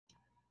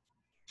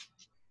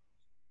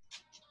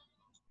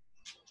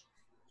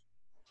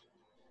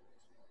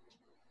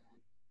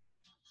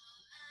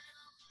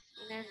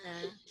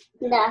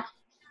No.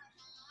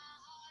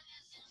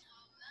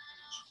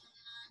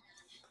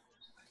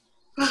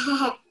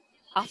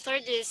 After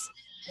this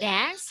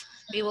dance,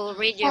 we will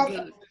read your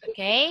book,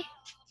 okay?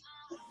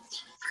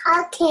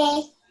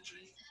 Okay.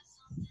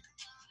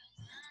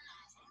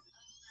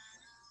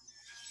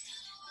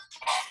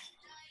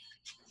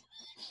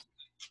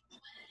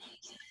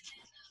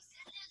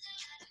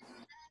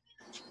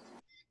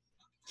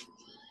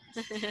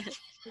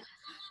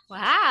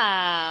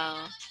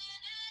 Wow.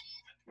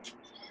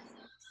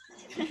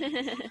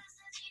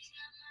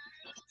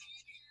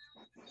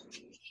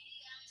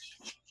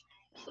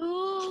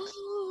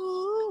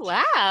 Ooh,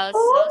 wow,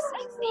 so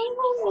sexy.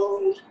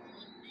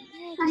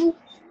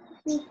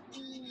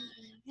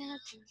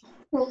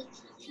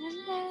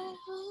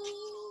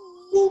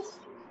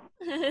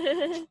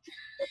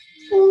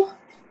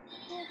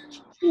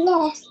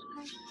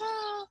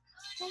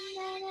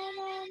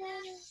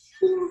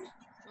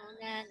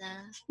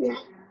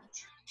 Yes.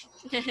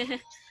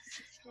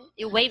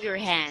 You wave your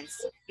hands.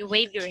 You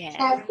wave your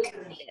hands. Okay.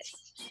 Yes.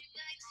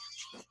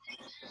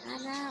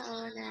 Nana,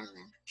 oh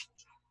nana.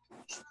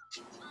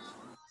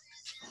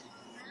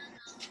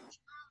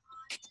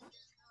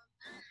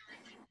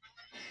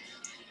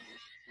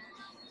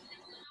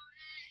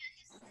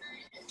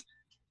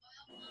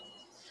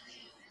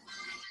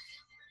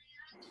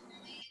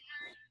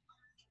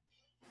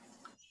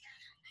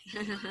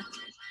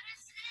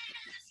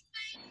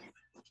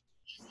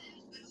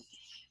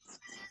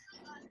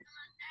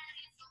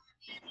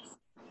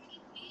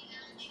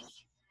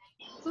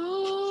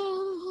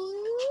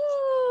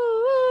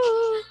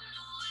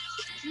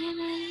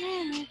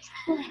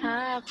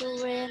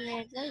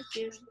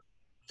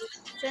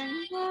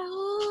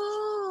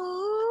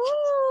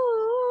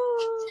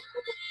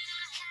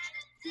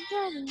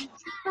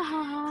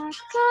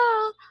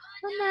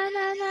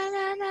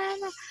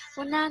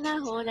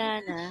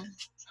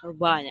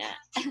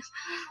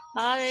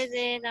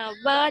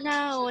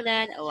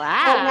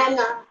 Wow.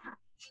 Banana.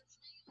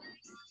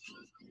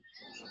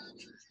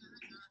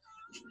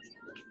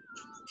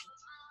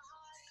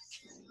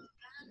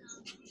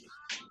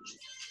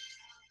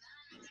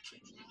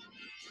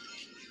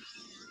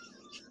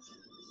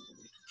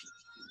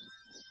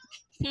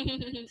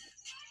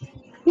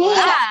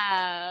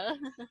 Wow.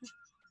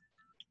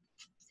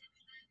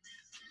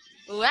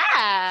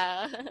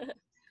 Wow.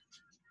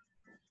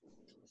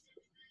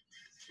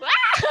 Wow.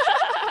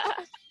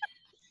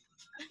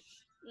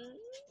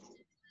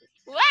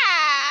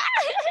 Wow.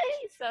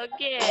 So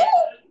good.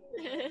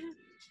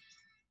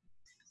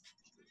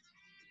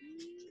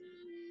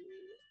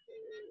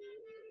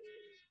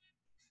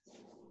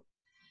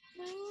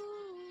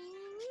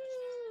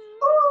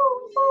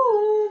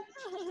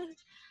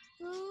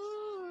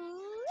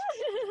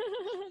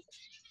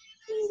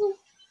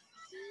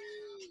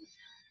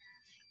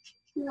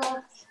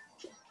 No.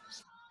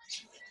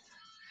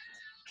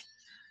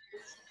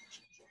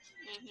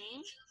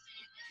 Mhm.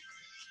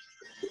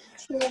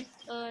 Yes.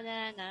 Oh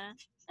na na.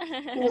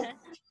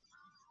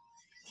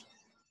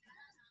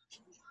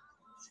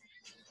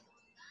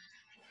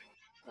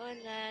 Oh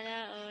na na,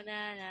 oh na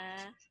na.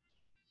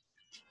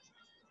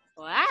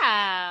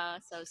 Wow,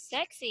 so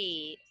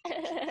sexy.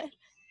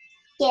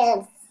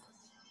 Yes.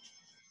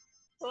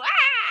 Wow.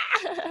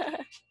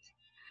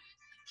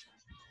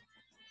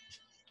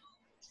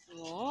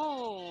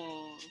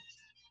 Oh.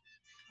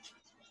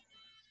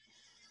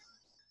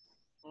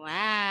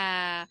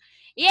 Wow.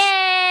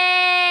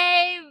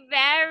 Yay!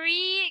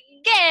 Very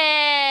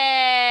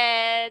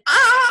good.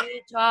 Ah!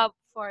 Good job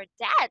for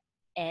that,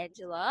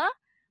 Angela.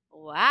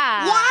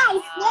 Wow.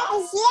 Yes,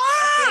 yes, A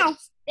good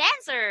yes.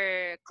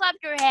 dancer. Clap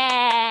your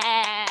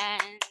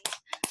hands.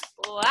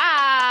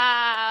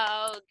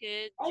 Wow.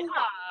 Good job.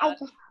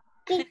 Uh-huh.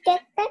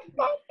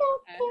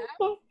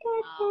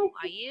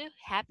 Are you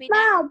happy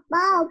now? Bow,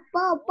 bow,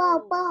 bow, bow,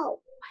 Oh, bow.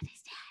 what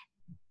is that?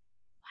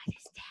 What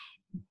is that?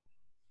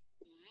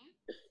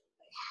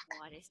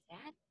 What is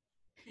that?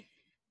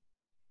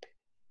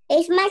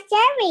 It's my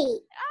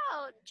cherry.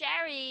 Oh,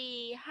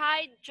 Jerry.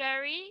 Hi,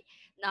 Jerry.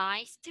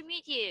 Nice to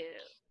meet you.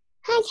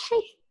 Hi,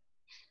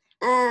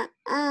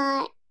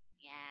 hi.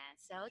 Yeah,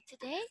 so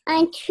today?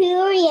 I'm 2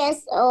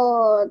 years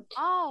old.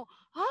 Oh,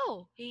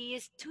 he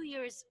is 2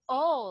 years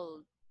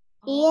old.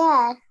 Oh,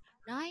 Yeah.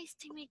 nice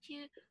to meet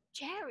you,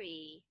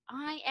 Jerry.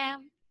 I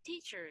am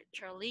teacher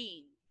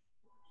Charlene.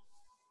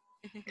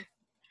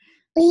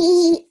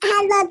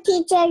 Hello,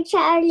 teacher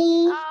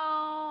Charlie.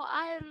 Oh,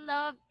 I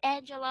love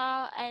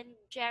Angela and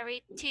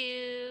Jerry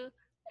too.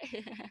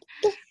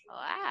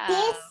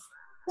 Wow.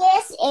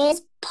 This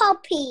is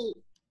Poppy.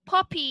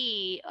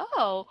 Puppy.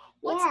 Oh,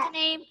 what's Yeah. the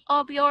name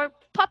of your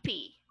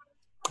puppy?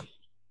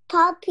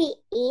 Poppy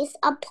is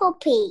a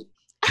puppy.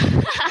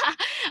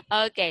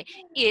 Okay,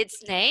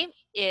 its name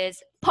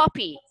is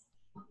Poppy.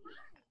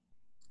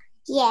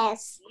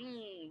 Yes.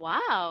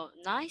 Wow,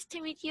 nice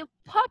to meet you,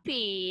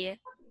 Poppy.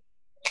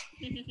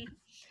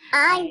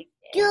 I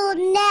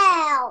do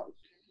now.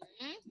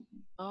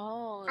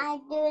 Oh. I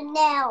do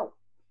now.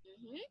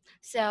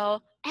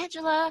 So,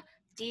 Angela,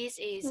 this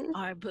is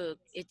our book.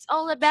 It's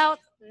all about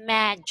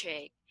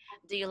magic.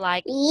 Do you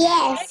like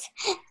Yes.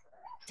 Do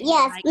you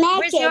Yes. like-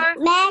 Where's Magic. your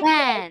Magic.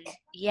 wand?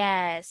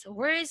 Yes.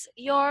 Where's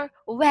your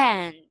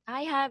wand?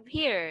 I have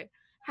here.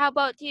 How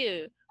about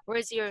you?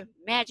 Where's your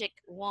magic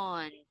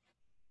wand?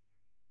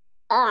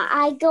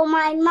 I go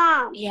my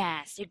mom.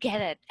 Yes, you get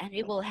it. And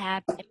we will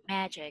have a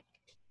magic.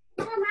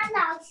 妈妈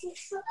老师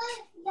说要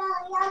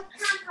看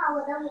好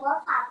我的魔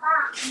法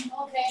棒。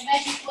OK，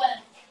 magic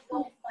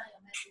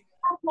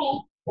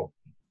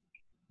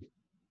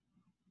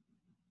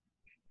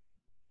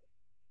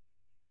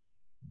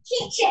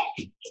wand。OK。Teacher.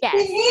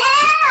 Yes.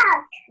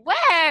 Look.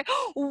 Where?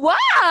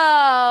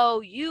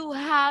 Wow! You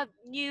have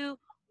new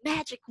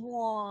magic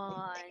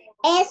wand.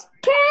 It's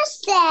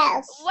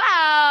princess.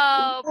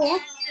 Wow! Yeah.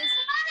 This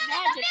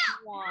magic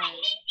wand.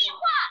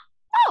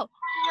 Oh,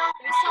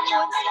 there's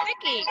someone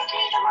speaking.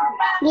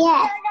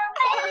 Yes.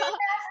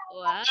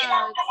 Wow,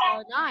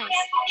 so nice.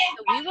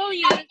 So we will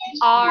use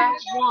our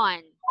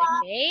wand,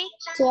 okay?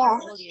 Yes.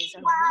 We'll use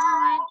our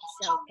wand.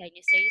 So can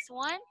you say this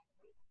one?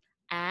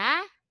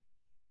 Ah,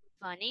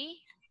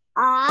 funny.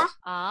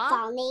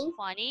 Funny.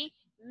 Funny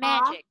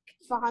magic.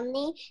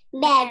 Funny.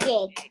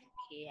 Magic.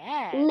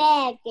 Yes.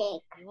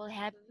 Magic. We will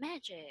have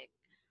magic.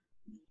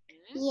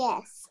 Mhm.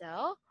 Yes.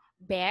 So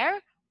bear,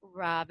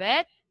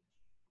 rabbit,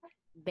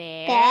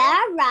 bear,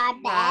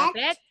 Rabbit,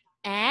 rabbit,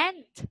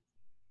 and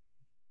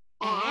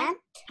and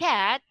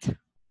cat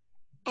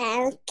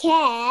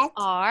cat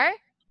are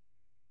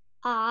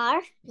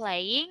are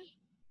playing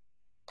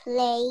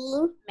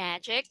playing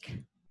magic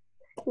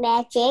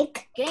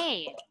magic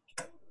game.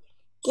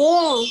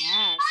 game.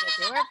 Yeah, so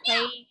they were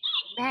playing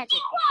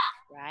magic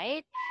game,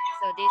 right?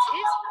 So this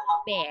is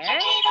bear,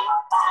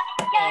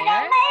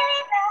 bear.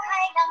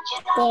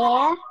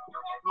 There,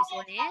 This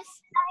one is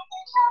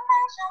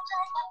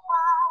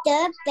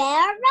the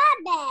bear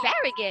rabbit.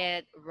 very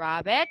good.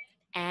 Rabbit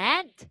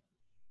and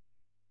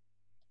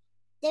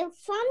The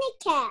funny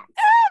cat.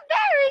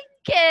 very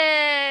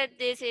good.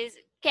 This is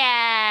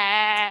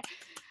cat.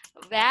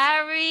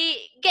 Very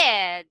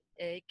good.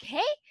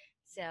 Okay.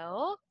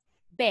 So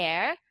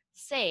bear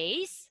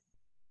says,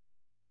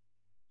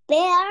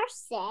 Bear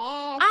says,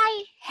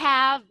 I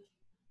have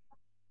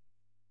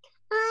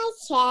I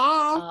a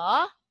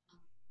have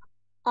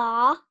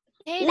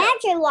potato.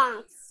 magic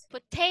ones.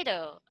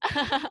 Potato.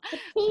 Potato.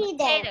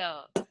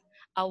 Potato.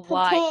 A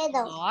white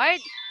Potato. guard.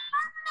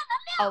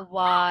 A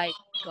white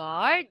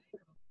guard.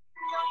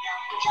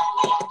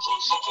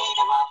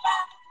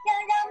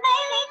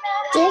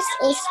 This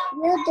is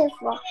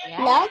beautiful.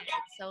 Yeah, Look.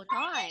 it's so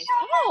nice.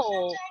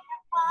 Oh,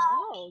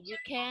 you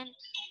can.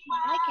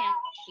 I can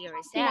hear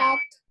a sound.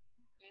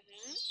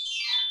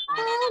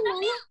 Let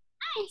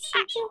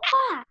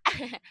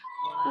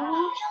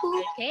Wow.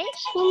 Okay.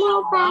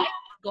 A white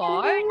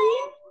guard.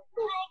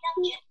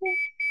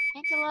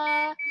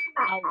 Angela.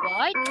 A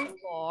white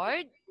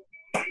guard.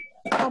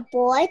 A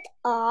boy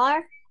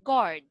or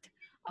Guard.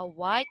 A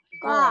white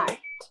guard.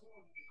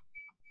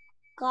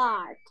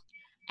 guard.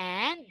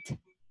 And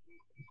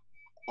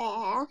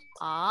And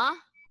a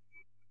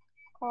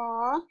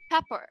or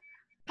pepper.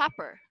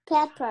 Pepper.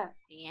 pepper.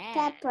 Yeah.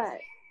 Pepper.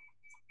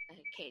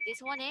 Okay, this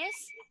one is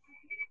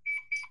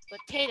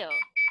potato.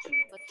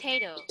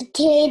 Potato.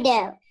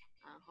 Potato.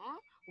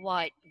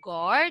 White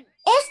guard.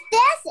 This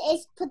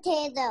is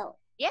potato.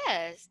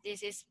 Yes,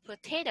 this is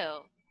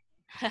potato.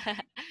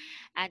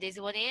 And this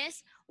one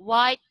is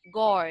white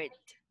gourd.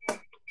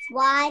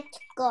 White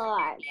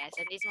guard. Yes,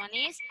 and this one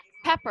is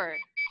pepper.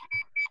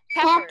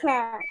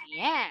 Pepper.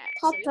 Yeah.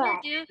 So we will Pepper.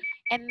 do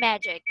a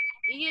magic.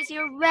 You use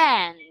your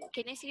wand.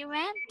 Can you see your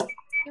wand?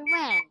 Your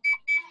wand.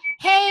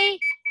 Hey,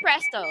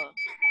 presto.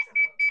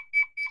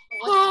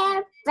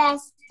 Hair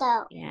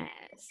pesto.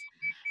 Yes.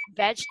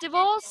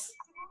 Vegetables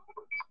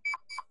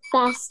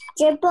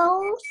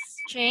Vegetables.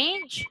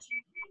 change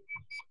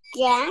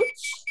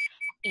Drench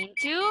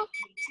into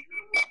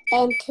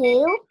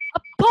into a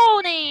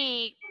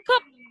pony.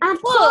 Club, a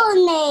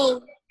pony.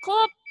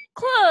 club,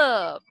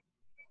 club.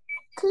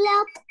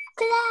 Club.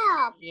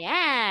 Club.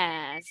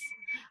 Yes.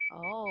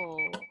 Oh,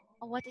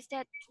 what is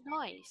that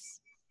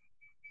noise?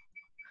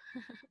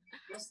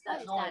 What's What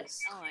that is noise?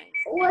 that noise?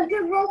 我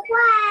就不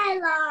坏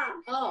了。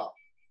 Oh.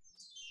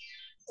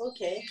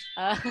 Okay.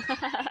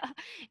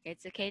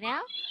 It's okay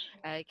now?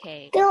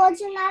 Okay. 给我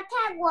去拿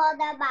泰国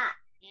的吧。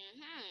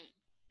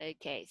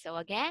 Okay, so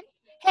again.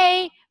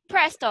 Hey,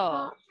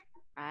 presto.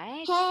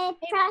 Right? Hey, Hey,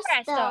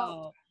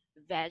 presto.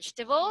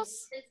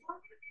 Vegetables?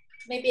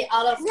 Maybe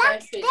out of Like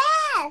country.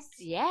 this.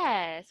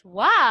 Yes.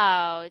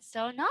 Wow, it's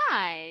so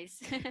nice.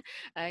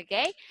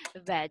 Okay.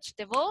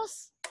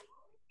 Vegetables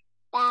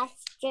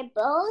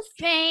Vegetables.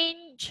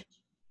 change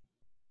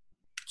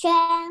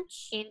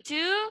Change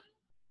into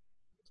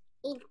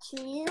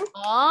into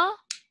a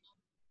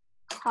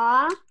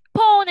car.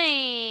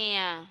 pony.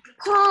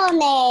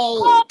 Pony.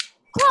 Club.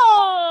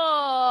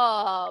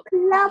 Club.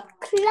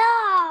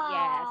 Club.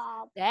 Yes.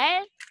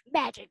 Then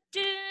magic.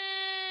 Dun.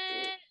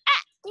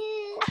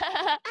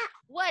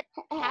 What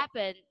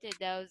happened to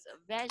those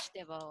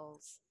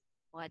vegetables?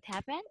 What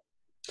happened?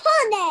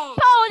 Pony.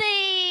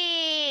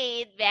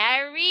 Pony!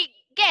 Very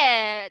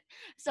Good.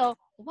 So,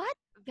 what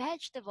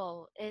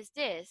vegetable is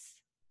this?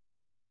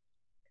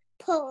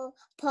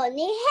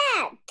 Pony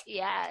head.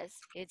 Yes,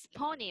 it's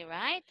pony,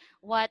 right?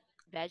 What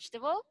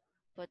vegetable?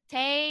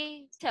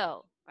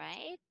 Potato,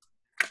 right?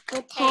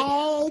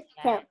 Potato.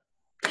 Yes.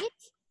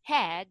 Its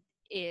head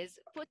is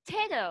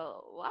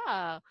potato.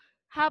 Wow.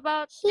 How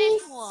about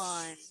this He's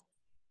one?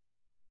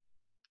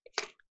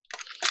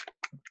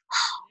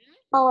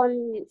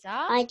 on. It's a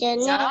I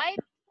don't know.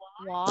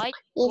 white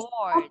It's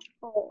board.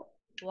 apple.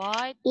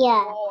 White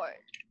Yeah. board.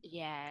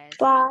 Yes.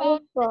 How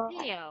about the Board.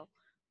 tail?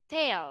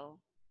 Tail.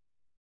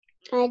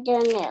 I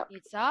don't know.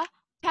 It's a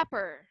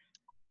pepper.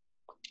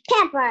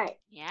 Pepper.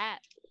 Yeah.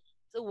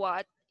 So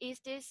what is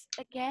this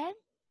again?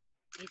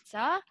 It's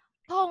a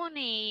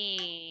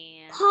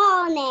pony.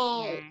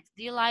 Pony. Yes.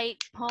 Do you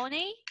like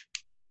pony?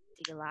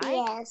 Do you like?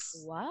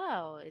 Yes.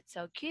 Wow, it's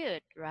so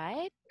cute,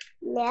 right?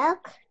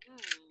 Look. Hmm.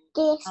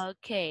 This.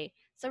 Okay.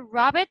 So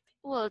Robert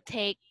will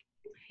take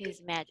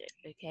his magic,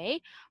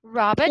 okay?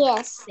 Robert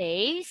Yes.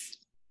 says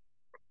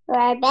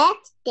Rabbit.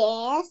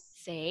 This.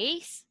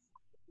 says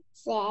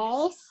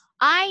Says.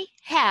 I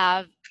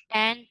have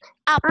an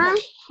apple. I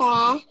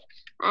have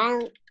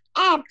an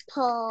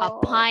apple.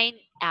 A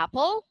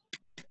pineapple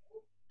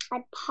A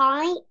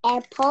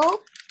pineapple.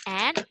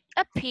 and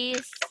a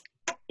piece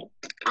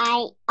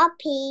A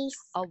piece.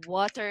 of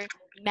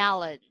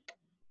watermelon.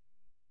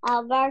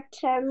 A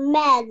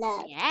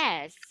watermelon.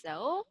 Yes.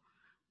 So,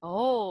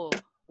 oh,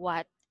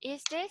 what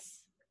is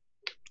this?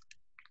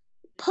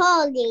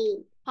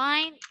 Pony.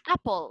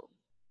 Pineapple.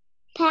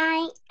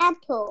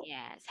 Pineapple.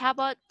 Yes. How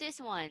about this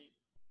one?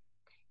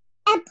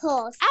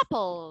 Apples.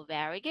 Apple.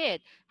 Very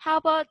good. How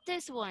about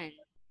this one?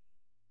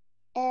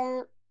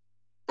 I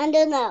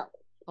don't know.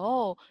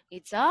 Oh,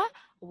 it's a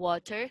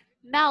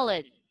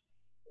watermelon.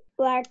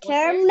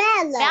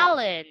 Watermelon.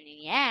 Melon.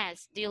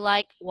 Yes. Do you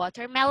like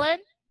watermelon?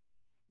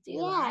 Do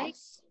you like?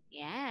 Yes.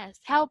 Yes.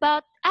 How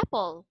about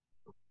apple?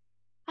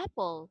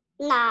 Apple.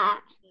 Nah.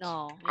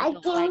 No, you I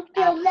don't like give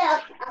you apple.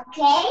 look,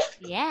 okay?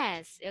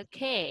 Yes.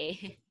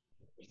 Okay.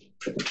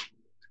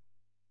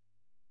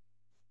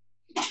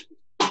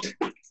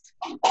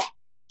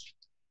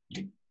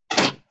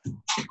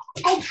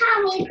 I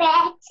coming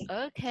back.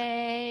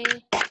 Okay.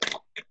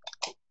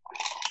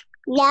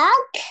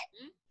 Look.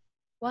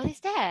 What is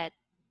that?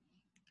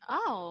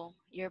 Oh,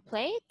 your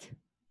plate?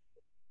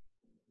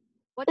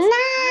 What's Nah.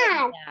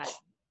 inside of that?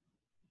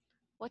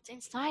 What's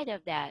inside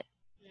of that?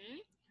 Hmm?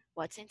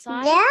 What's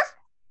inside? Look.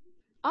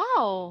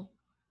 Oh,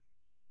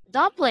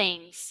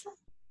 dumplings.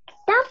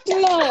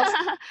 Dumplings.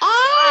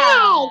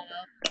 Wow.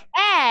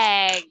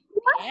 Egg. Egg.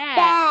 Yeah.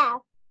 That.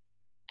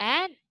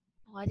 And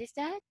what is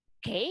that?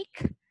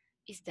 Cake?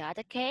 Is that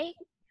a cake?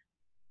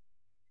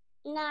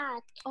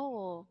 Not.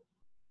 Oh,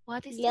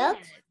 what is Look.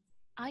 that?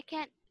 I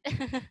can't.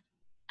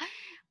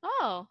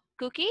 Oh,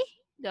 cookie?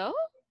 No?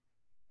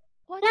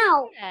 What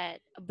No. is that?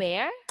 A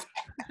bear?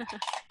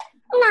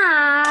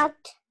 Not.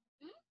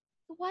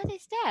 What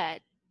is that?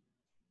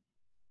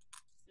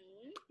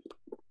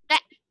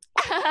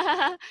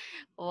 Ah.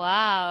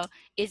 Wow.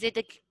 Is it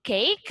a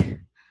cake?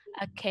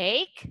 A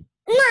cake?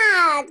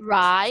 Not.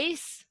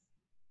 Rice?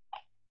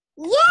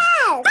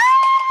 Yes.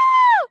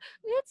 Oh,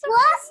 it's a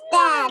What's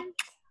that?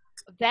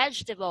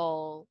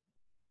 vegetable.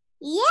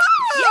 Yes.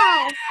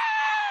 Yes,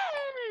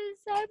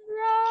 I'm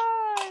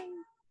right.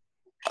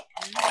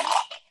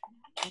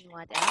 And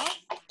what else?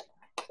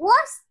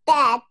 What's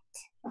that?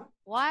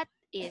 What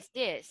is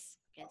this?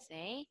 You can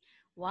say,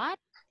 what?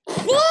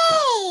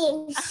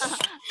 Fish.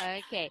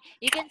 Okay,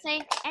 you can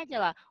say,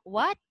 Angela,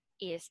 what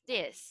is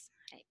this?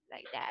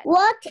 Like that.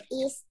 What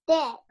is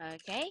that?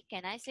 Okay,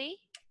 can I see?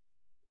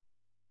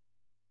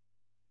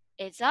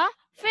 It's a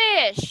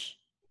fish.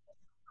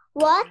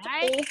 What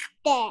Right? is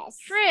this?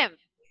 Shrimp.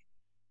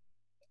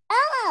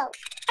 Oh.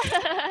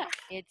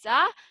 It's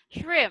a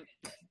shrimp.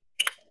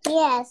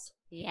 Yes.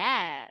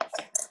 Yes.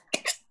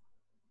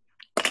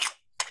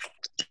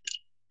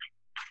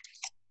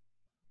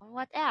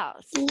 What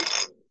else?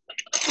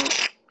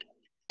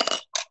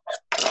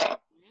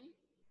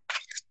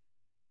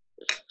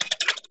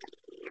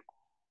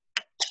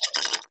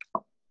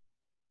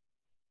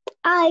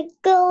 I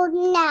go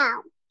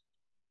now.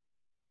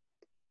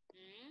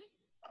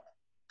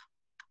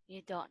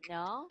 You don't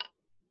know?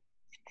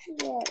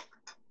 Yes.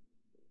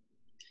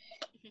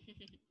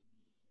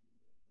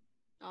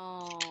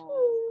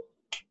 Oh.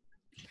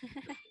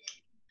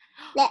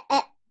 The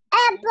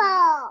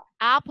apple.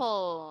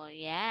 Apple,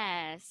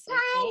 yes.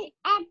 Okay.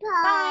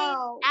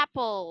 Apple.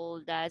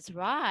 Apple, that's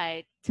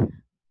right.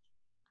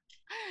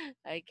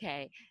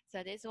 Okay,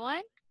 so this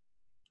one.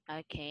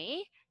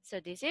 Okay, so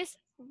this is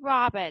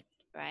rabbit,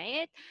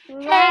 right?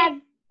 Hey,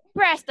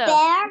 presto.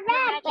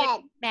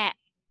 Rabbit.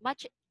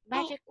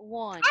 Magic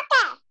wand.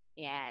 Okay.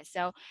 Yeah,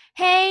 so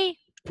hey,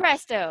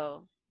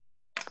 presto.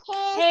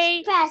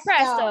 Hey,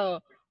 presto.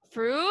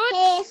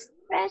 Fruits.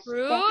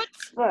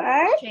 Fruits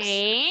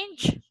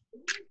change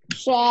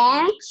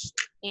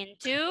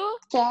into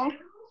a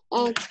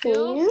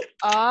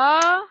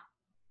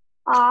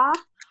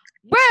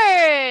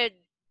bird.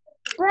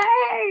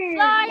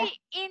 Fly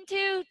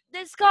into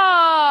the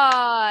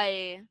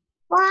sky.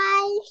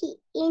 Fly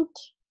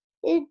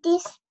into the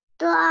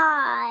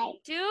sky.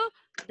 To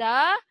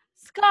the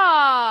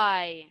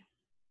sky.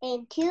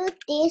 Into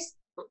the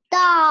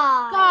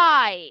sky.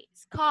 Sky.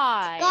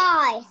 Sky.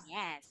 Sky.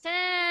 Yes.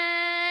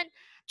 Dun.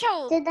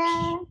 Choo.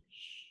 Ta-da.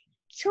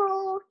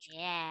 Choo.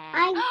 Yeah.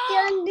 I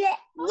don't.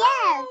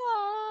 Yes.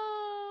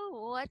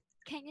 Oh, what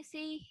can you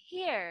see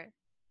here?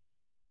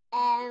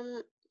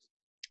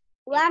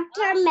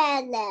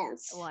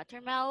 Watermelons.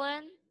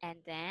 Watermelon and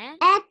then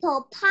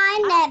Apple.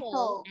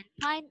 Pineapple. and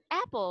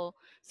pineapple.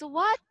 So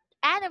what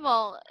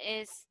animal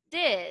is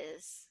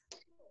this?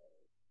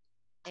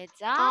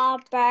 It's a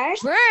Bird.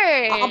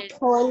 bird.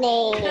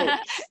 Pony.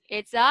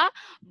 It's a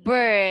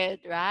bird,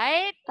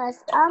 right?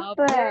 It's a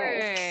bird.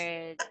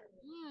 Bird.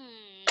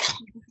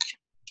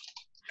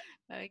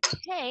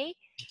 Okay.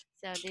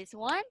 So this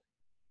one,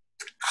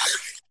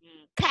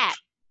 cat.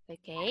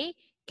 Okay.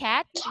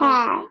 Cat.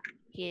 Cat.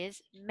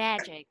 His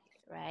magic,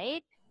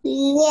 right?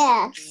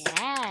 Yes.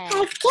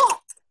 Yes.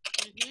 Cat.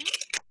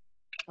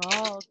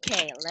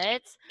 Okay,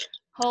 let's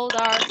hold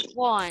our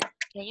wand.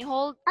 Can you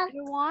hold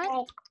your wand?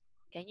 Okay.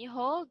 Can you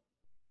hold?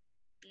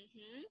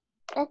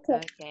 Okay.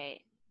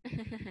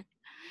 Okay.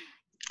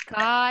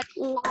 God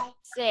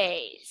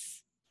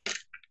says.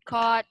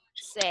 God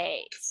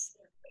says.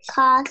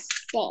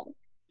 Casting.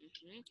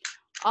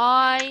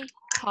 I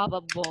have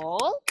a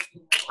ball,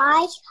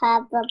 I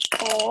have a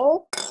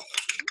ball,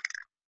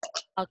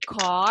 a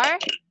car,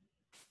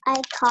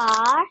 a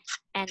car,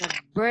 and a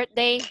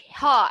birthday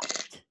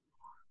hat.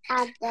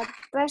 and a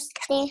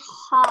birthday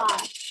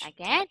heart.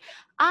 Again,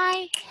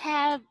 I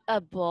have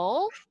a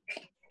ball,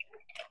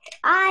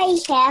 I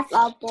have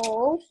a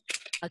ball,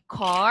 a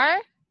car,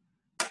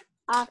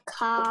 a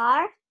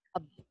car,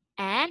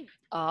 and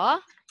a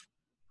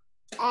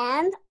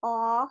and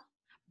a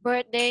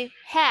birthday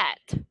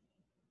hat.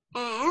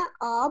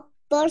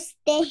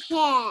 birthday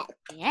hat.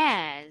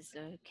 Yes.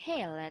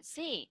 Okay, let's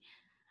see.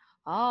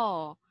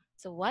 Oh,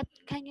 so what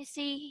can you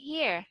see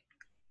here?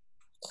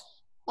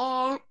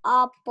 And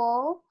a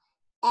ball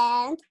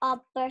and a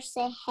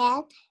birthday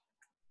hat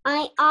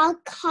and a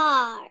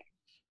car.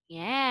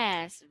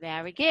 Yes,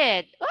 very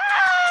good. Wow!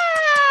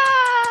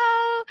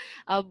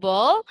 A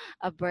ball,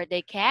 a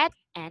birthday cat,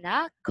 and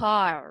a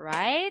car,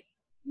 right?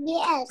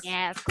 Yes.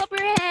 Yes, clap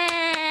your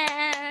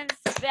hands.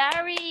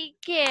 Very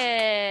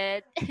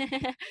good.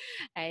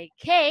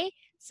 Okay,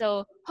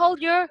 so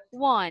hold your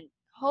wand.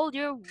 Hold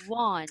your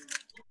wand.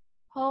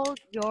 Hold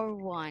your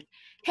wand.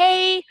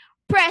 Hey,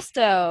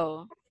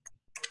 presto.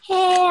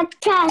 Hey,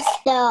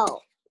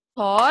 presto.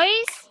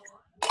 Toys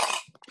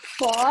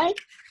Boy,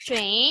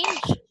 change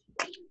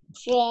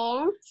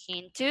change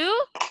into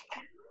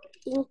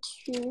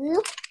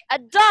into a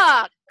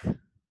duck.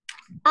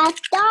 a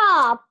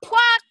dog.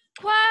 Quack,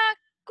 quack,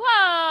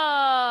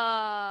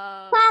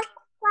 quack. Quack,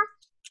 quack,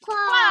 quack.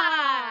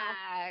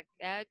 Quack.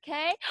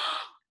 Okay.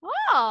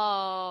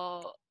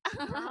 Oh.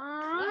 What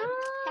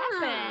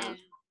happened?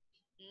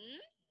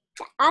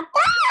 A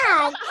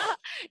dog.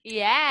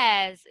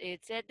 Yes,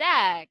 it's a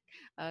duck.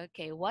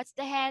 Okay, what's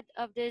the head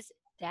of this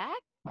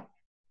duck?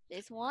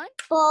 This one?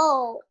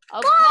 Ball.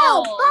 A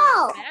Ball, ball.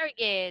 ball. Very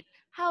good.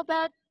 How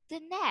about the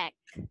neck?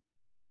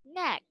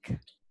 Neck.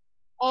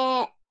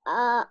 And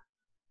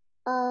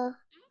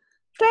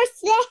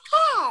birthday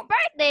hat.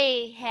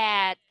 Birthday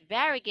hat.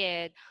 Very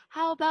good.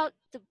 How about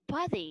the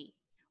body?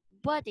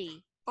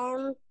 Body.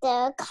 And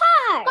the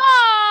car.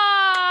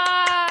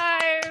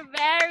 Car.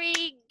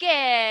 Very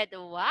good.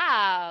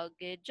 Wow.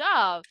 Good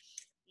job.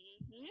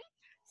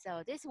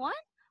 So this one?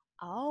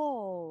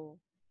 Oh.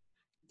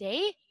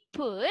 They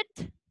put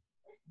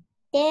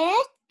They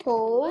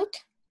put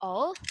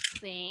all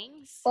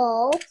things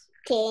all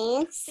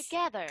things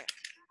together.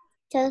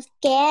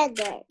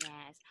 together.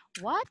 Yes.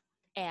 What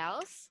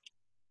else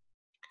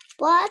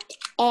What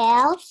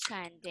else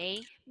can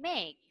they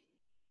make?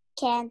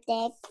 can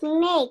they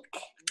make?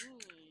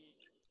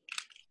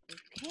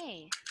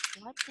 Okay.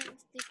 What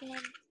things they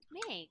can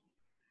make?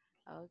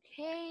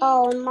 Okay.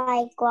 Oh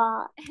my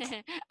God.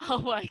 Oh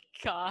my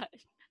God.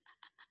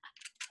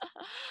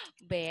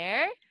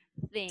 Bear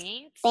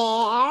thinks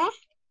Bear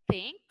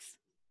thinks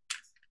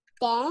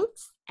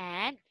thinks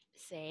and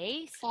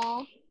says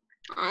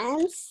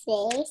and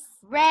says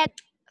red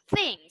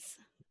things.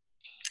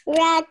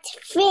 red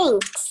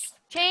things.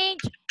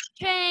 Change,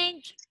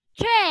 change,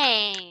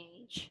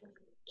 change.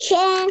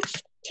 Change,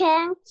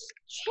 change,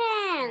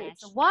 change.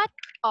 Yes. What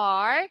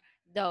are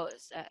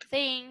those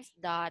things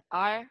that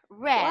are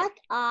red? What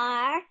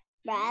are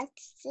red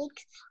things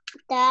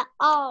that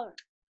are?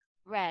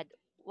 Red.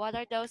 What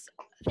are those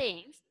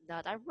things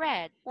that are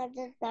red? What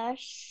is the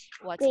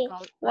What's green?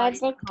 called? What What is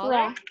is the the color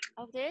red?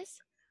 of this?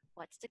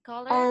 What's the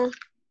color?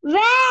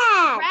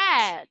 Red.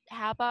 Red.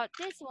 How about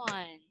this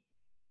one?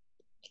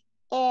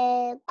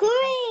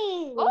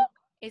 Green. Oh,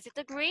 is it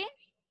a green?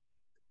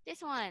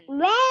 This one.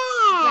 Red.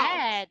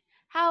 Red.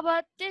 How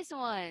about this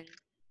one?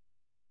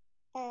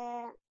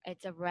 Uh,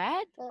 It's a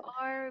red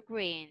or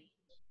green?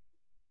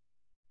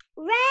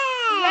 red.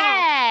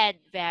 Red.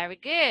 Very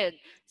good.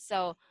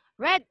 So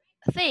red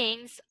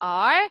things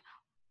are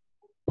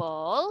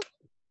ball.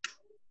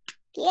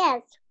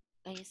 Yes.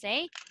 Can you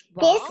say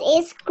This ball?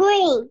 is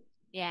green.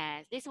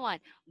 Yes, this one.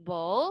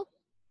 Ball,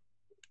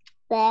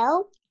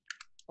 Bell,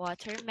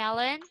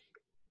 watermelon,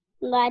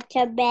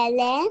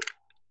 watermelon,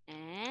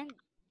 and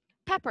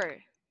pepper.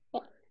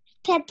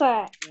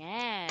 pepper,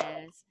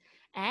 Yes.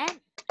 And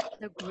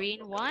the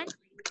green one,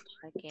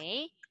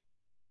 okay.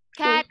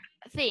 Cat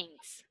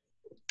things.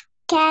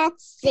 cat,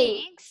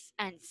 sing, Things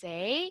and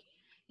say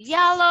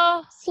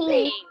yellow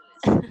sing,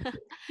 things.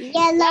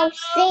 yellow,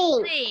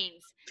 sing,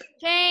 Things.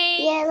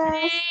 Change, yellow,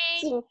 change,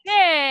 sing,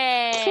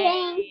 train,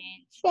 change.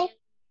 sing,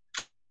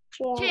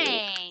 train,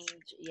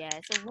 Change.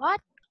 Yes.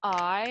 What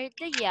are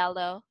the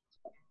yellow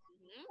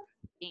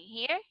in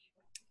here?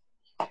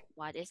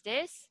 What is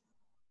this?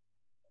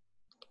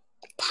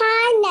 Yes.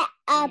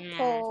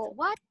 pineapple,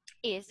 What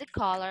is the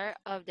color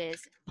of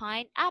this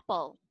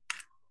pineapple?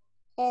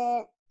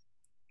 I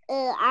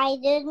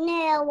don't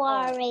know,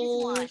 Oh, this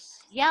one. orange,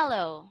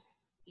 Yellow.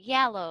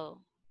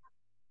 Yellow.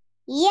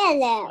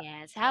 yellow,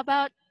 Yes. How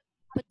about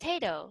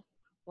potato?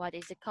 What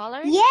is the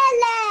color?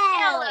 yellow,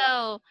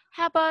 Yellow.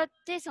 How about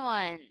this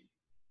one?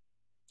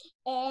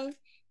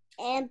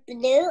 and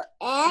blue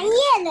and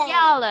yellow.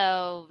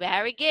 Yellow.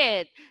 Very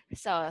good.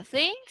 So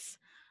things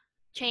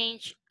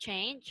change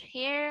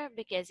here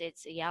because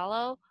it's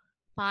yellow.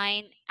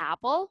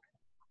 Pineapple.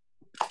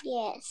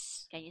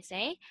 Yes. Can you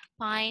say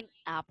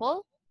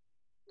pineapple?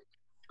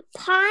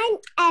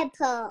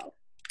 Pineapple,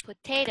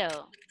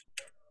 Potato.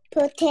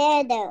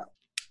 potato,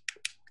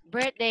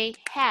 Birthday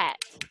hat.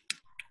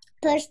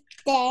 push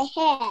the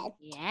head,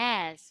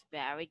 Yes,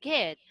 very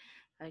good.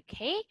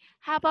 Okay,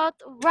 how about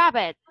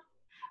rabbit?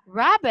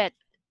 Rabbit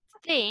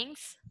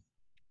thinks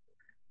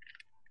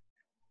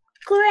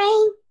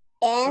green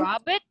and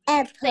rabbit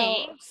apple.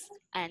 thinks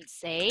and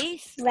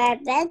says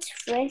Rabbit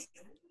with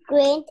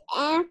green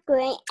and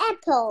green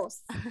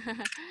apples.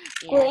 yes,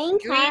 Green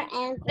car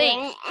and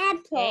green things.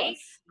 Okay,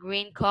 apples.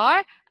 green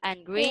car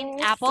and green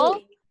Green apple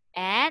seed.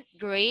 and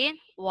green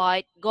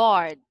white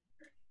gourd.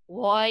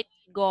 White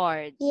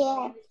gourd.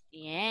 Yeah.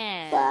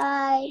 Yes.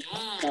 White.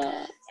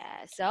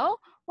 Yeah. So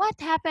what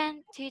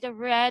happened to the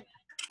red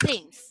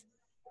things?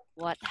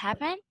 What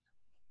happened?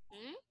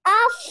 Hmm?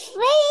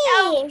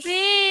 A fish.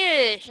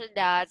 Fish.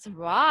 That's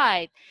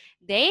right.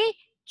 They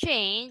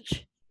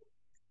change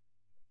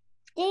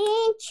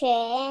They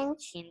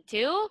change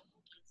into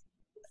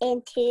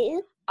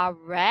into a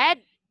red,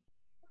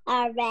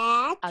 a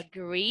red, a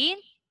green,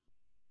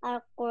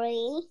 a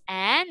green,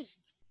 and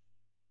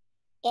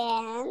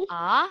and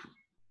a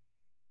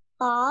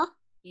a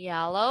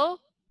yellow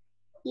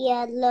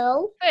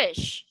yellow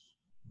fish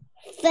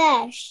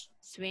fish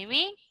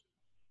swimming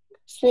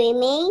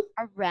swimming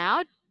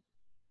around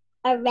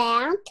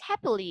around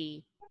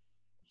happily.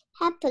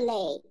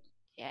 happily.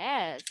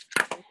 Yes.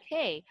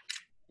 Okay.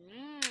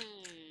 Mm.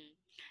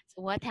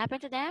 So what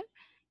happened to them?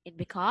 It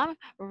become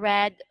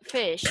red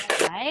fish,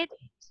 right?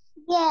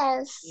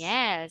 Yes.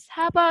 Yes.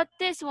 How about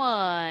this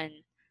one?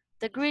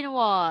 The green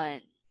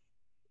one.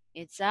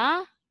 It's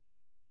a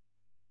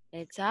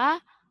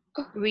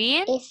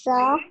green It's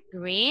a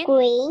green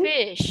green,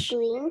 fish.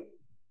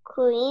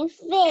 green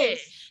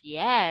fish.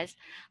 Yes.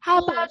 How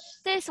about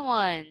Fish. this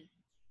one?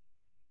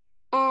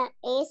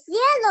 It's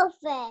yellow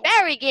fish.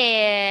 Very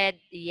good.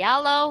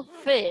 Yellow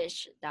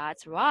fish.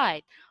 That's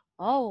right.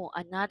 Oh,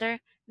 another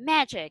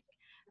magic.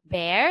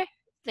 Bear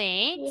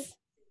thinks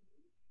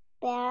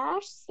Bear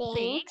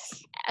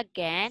sings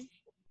again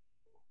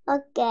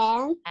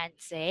again and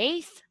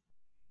says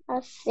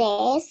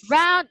says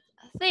round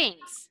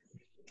things.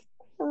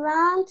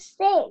 round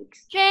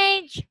six.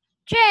 Change,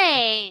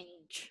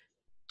 change.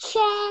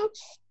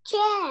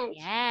 Change.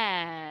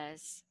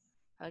 Yes.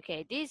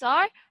 Okay, these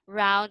are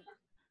round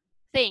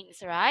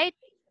things, right?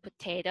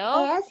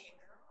 Potato, Is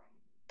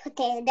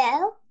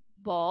potato,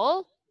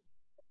 ball,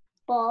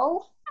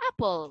 bowl,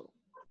 apple.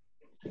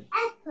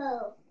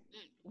 apple.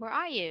 Where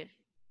are you?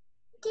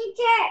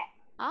 Teacher,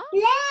 Huh?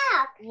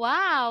 look.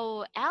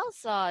 Wow,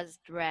 Elsa's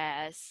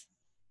dress.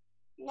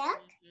 Look.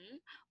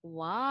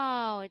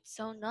 Wow, it's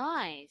so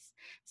nice.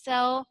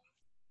 So,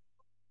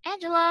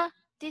 Angela,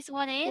 this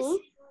one is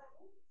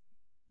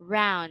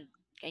round.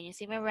 Can you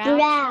see my round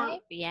Round.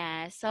 shape?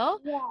 Yeah, so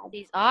Yes.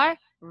 these are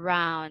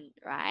round,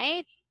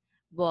 right?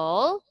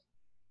 Bowl,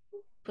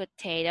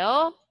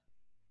 potato,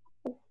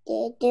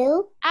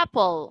 Potato,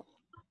 apple.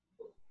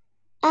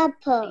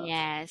 apple.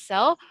 Yeah,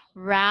 so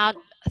round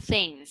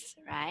things,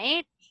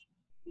 right?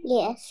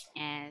 Yes.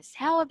 Yes.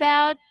 How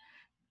about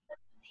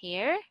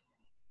here?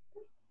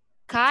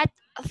 Cut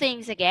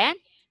things again.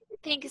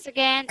 Things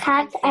again.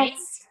 Cut And at say,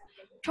 6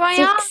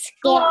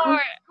 triangular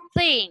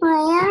thing.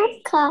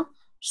 Triangle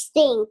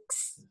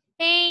stinks.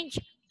 Change,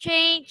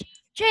 change,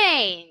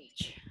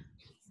 change.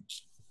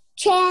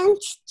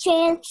 Change.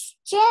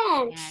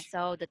 Yeah,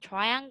 so the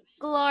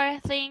triangular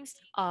things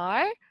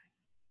are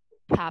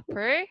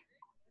pepper,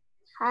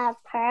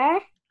 Pepper,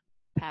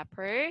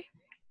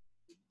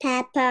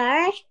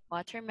 pepper,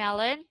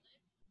 watermelon,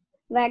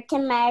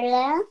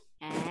 watermelon,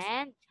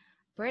 and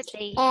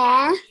birthday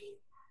and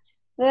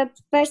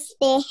Reverse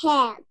the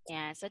head.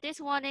 Yeah, so this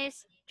one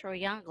is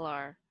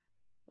triangular,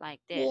 like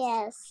this.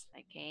 Yes.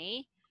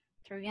 Okay,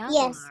 Yes.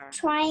 triangular.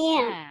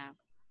 Triangle. Yeah.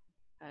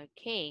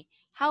 Okay,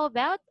 how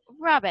about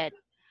rabbit?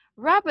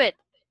 Rabbit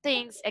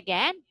thinks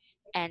again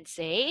and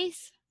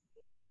says,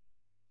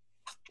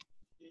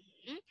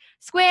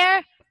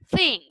 square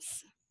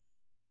things.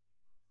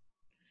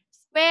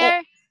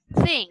 Square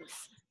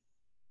things.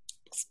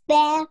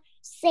 Spare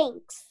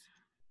things.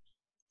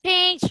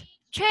 Change,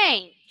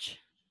 change.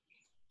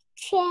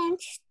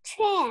 Change.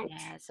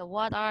 Yeah, so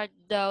what are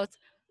those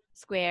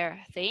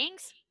square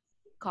things?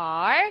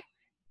 Car.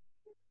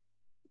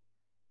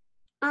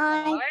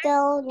 I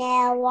don't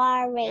know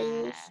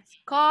worries. Yes,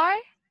 car.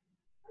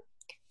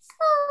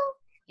 Oh,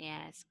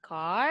 Yes,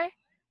 car.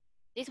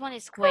 This one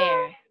is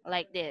square,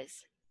 like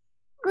this.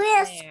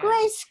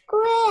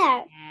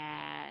 square.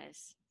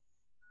 Yes,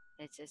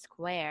 it's a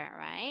square,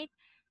 right?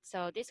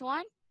 So this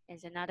one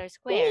is another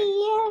square.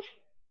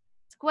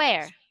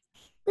 Square.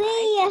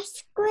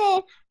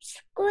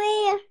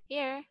 Square.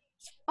 Here.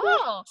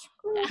 Oh,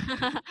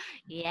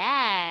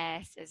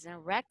 yes, it's a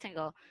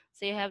rectangle.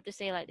 So you have to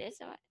say like this.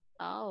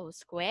 Oh,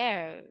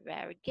 square.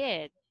 Very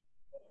good.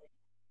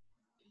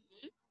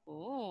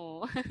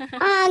 Oh.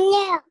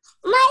 Oh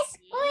no, my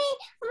square.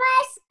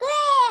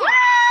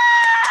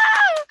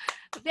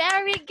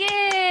 Very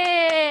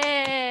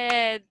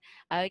good.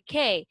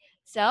 Okay,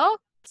 so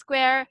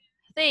square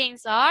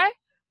things are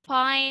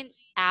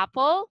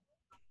pineapple.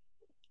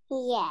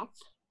 Yes.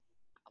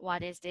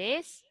 What is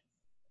this?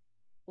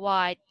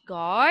 White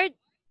guard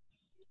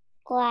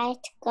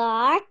White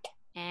guard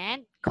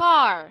and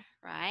car,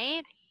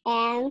 right?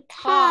 and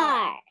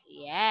car.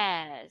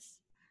 Yes.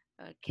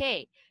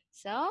 Okay,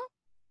 so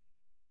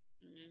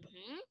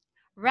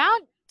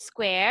round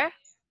square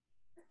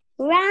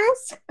Round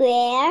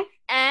square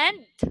and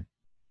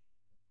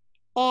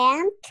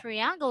and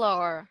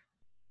triangular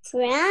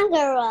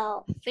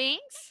triangle.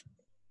 things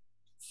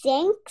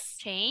Things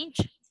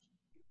change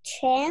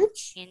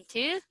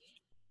into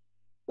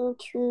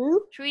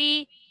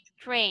three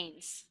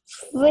trains.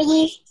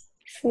 3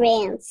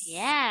 trains.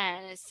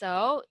 Yeah,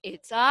 so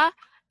it's a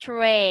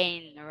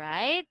train,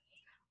 right?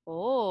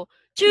 Oh,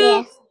 choo,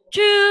 Yes.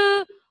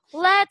 choo,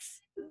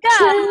 let's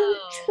go.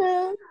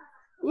 Choo.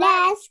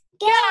 Let's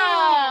go.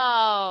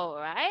 Go,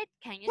 right?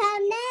 Can you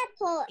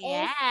Pineapple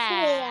is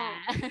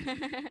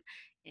here.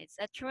 It's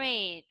a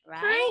train,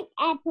 right?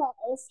 Pineapple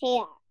is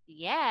here.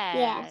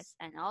 Yes.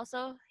 And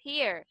also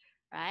here,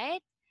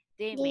 right?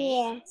 They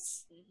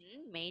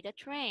made a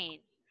train.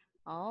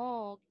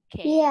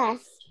 Okay. Yes.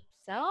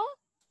 So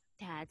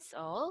that's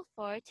all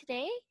for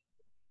today.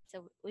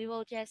 So we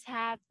will just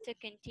have to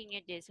continue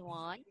this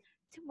one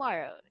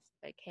tomorrow.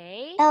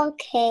 Okay?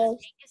 Okay.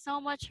 Thank you so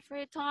much for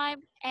your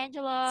time,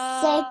 Angela.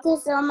 Thank you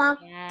so much.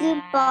 Yes.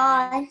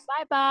 Goodbye.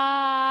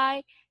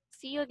 Bye-bye.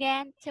 See you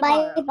again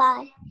tomorrow.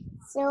 Bye.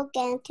 See you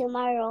again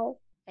tomorrow.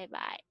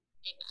 Bye-bye.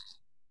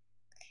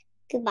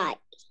 Goodbye.